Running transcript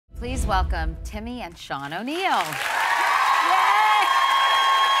Please welcome Timmy and Sean O'Neill. Yay!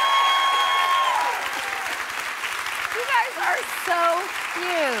 You guys are so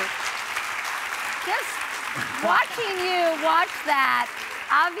cute. Just watching you watch that.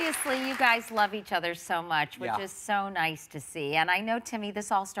 Obviously, you guys love each other so much, which is so nice to see. And I know, Timmy,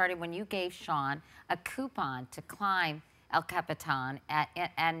 this all started when you gave Sean a coupon to climb El Capitan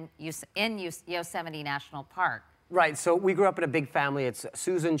in Yosemite National Park. Right, so we grew up in a big family. It's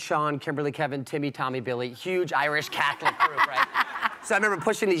Susan, Sean, Kimberly, Kevin, Timmy, Tommy, Billy. Huge Irish Catholic group, right? So I remember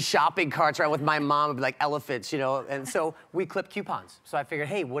pushing these shopping carts around with my mom, like elephants, you know, and so we clipped coupons. So I figured,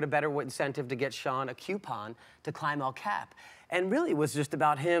 hey, what a better incentive to get Sean a coupon to climb El Cap. And really it was just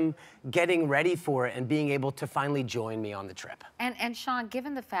about him getting ready for it and being able to finally join me on the trip. And Sean,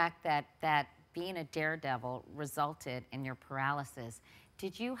 given the fact that being a daredevil resulted in your paralysis,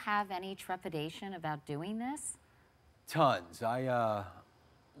 did you have any trepidation about doing this? Tons.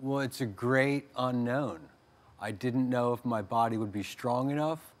 Well, it's a great unknown. I didn't know if my body would be strong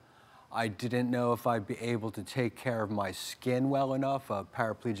enough. I didn't know if I'd be able to take care of my skin well enough. A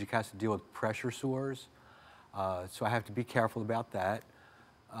paraplegic has to deal with pressure sores, so I have to be careful about that.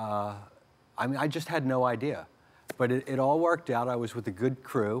 I mean, I just had no idea. But it all worked out. I was with a good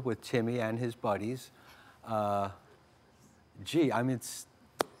crew, with Timmy and his buddies. Gee, I mean,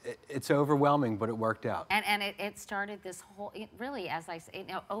 it's overwhelming, but it worked out. And it started this whole, really, as I say,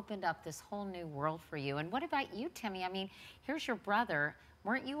 opened up this whole new world for you. And what about you, Timmy? I mean, here's your brother.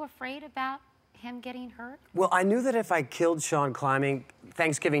 Weren't you afraid about him getting hurt? Well, I knew that if I killed Sean climbing,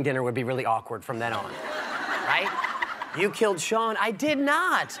 Thanksgiving dinner would be really awkward from then on, right? You killed Sean. I did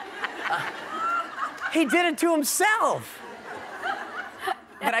not. He did it to himself.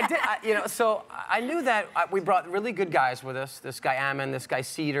 But I did, you know, so I knew that we brought really good guys with us, this guy Ammon, this guy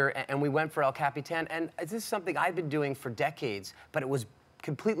Cedar, and we went for El Capitan, and this is something I've been doing for decades, but it was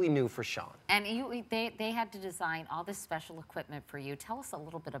completely new for Sean. And they had to design all this special equipment for you. Tell us a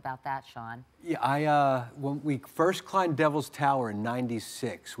little bit about that, Sean. Yeah, when we first climbed Devil's Tower in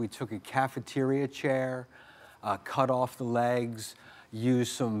 '96, we took a cafeteria chair, cut off the legs,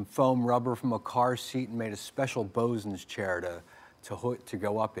 used some foam rubber from a car seat, and made a special bosun's chair to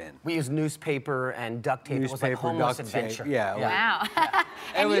go up in. We used newspaper and duct tape. It was like homeless adventure. Yeah. Wow. Yeah.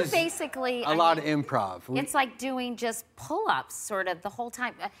 And you basically... a lot of improv. It's like doing just pull-ups sort of the whole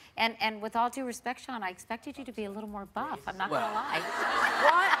time. And with all due respect, Sean, I expected you to be a little more buff. I'm not going to lie.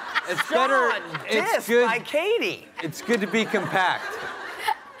 What? It's Sean, better. It's good by Katie. It's good to be compact.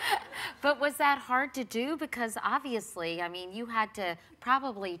 But was that hard to do? Because obviously, I mean, you had to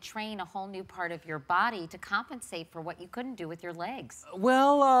probably train a whole new part of your body to compensate for what you couldn't do with your legs.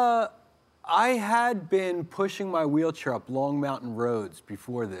 Well, I had been pushing my wheelchair up long mountain roads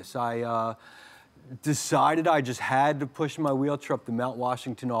before this. I decided I just had to push my wheelchair up the Mount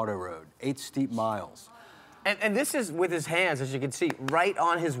Washington Auto Road, 8 steep miles. And this is with his hands, as you can see, right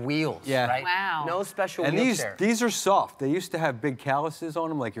on his wheels, right? Wow. No special and wheelchair. these are soft. They used to have big calluses on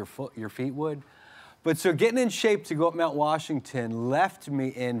them, like your feet would. But so getting in shape to go up Mount Washington left me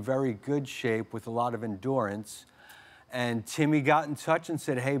in very good shape with a lot of endurance. And Timmy got in touch and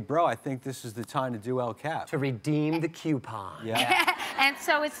said, hey, bro, I think this is the time to do El Cap. To redeem the coupon. Yeah. And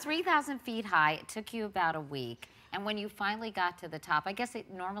so it's 3,000 feet high. It took you about a week. And when you finally got to the top, I guess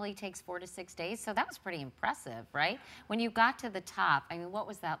it normally takes 4 to 6 days, so that was pretty impressive, right? When you got to the top, I mean, what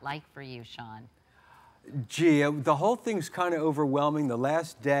was that like for you, Sean? Gee, the whole thing's kind of overwhelming. The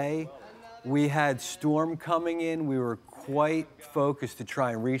last day, we had storm coming in. We were quite focused to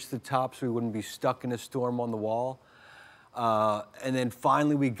try and reach the top so we wouldn't be stuck in a storm on the wall. And then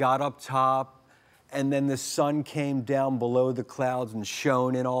finally we got up top, and then the sun came down below the clouds and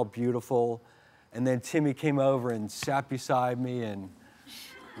shone in all beautiful. And then Timmy came over and sat beside me, and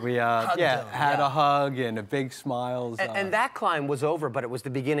we had a hug and a big smile. And that climb was over, but it was the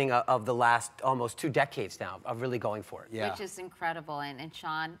beginning of the last almost 2 decades now of really going for it. Yeah. Which is incredible. And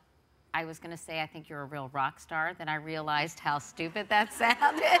Sean, I was going to say I think you're a real rock star. Then I realized how stupid that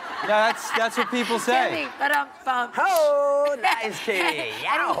sounded. Yeah, that's what people say. Timmy, but oh, nice, Katie.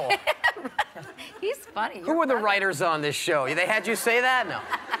 Yow. He's funny. Who were the writers on this show? They had you say that? No.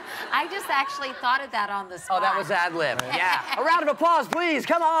 I just actually thought of that on the spot. Oh, that was ad lib. Yeah. A round of applause, please.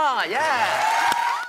 Come on. Yeah.